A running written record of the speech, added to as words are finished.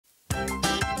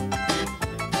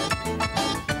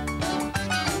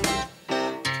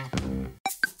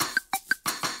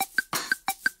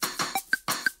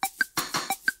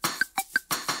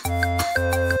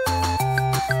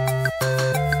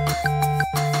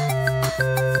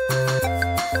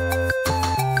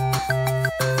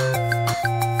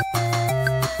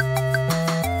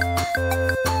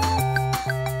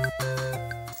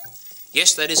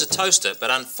Yes, that is a toaster,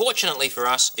 but unfortunately for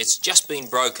us, it's just been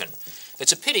broken.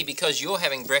 It's a pity because you're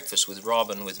having breakfast with Rob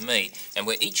and with me, and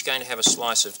we're each going to have a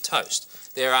slice of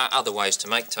toast. There are other ways to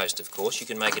make toast, of course. You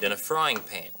can make it in a frying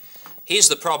pan. Here's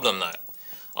the problem, though.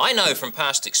 I know from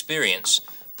past experience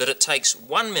that it takes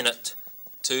 1 minute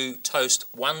to toast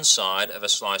one side of a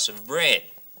slice of bread.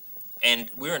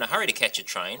 And we're in a hurry to catch a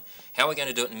train. How are we going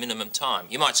to do it in minimum time?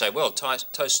 You might say, well,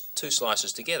 toast 2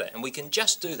 slices together, and we can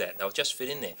just do that. They'll just fit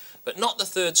in there. But not the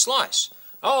 3rd slice.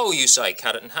 Oh, you say,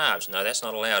 cut it in halves. No, that's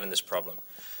not allowed in this problem.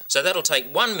 So that'll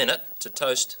take 1 minute to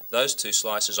toast those 2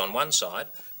 slices on one side.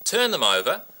 Turn them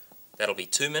over. That'll be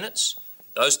 2 minutes.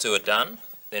 Those 2 are done.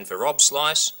 Then for Rob's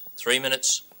slice, 3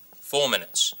 minutes, 4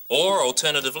 minutes. Or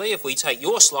alternatively, if we take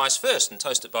your slice first and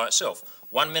toast it by itself,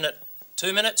 1 minute,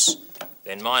 2 minutes,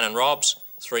 then mine and Rob's,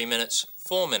 3 minutes,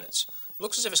 4 minutes.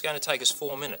 Looks as if it's going to take us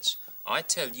 4 minutes. I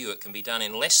tell you it can be done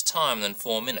in less time than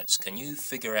 4 minutes. Can you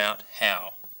figure out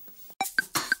how?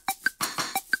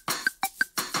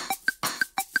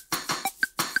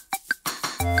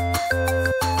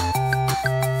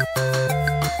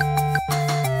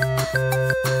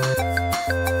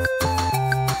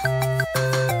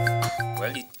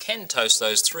 Well, you can toast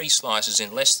those 3 slices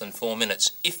in less than 4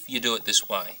 minutes if you do it this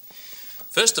way.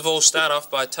 First of all, start off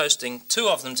by toasting 2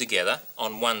 of them together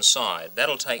on one side.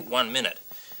 That'll take 1 minute.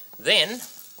 Then,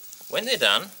 when they're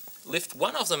done, lift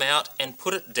one of them out and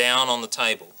put it down on the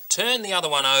table. Turn the other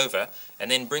one over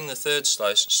and then bring the 3rd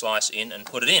slice in and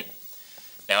put it in.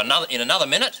 Now, in another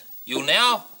minute, you'll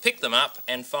now pick them up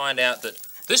and find out that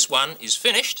this one is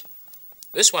finished,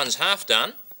 this one's half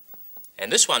done,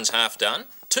 and this one's half done.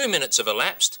 2 minutes have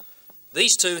elapsed.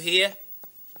 These 2 here,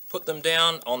 put them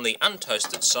down on the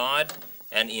untoasted side,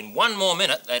 and in 1 more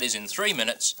minute, that is in 3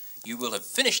 minutes, you will have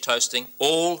finished toasting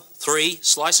all 3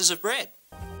 slices of bread.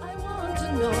 I want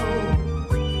to know.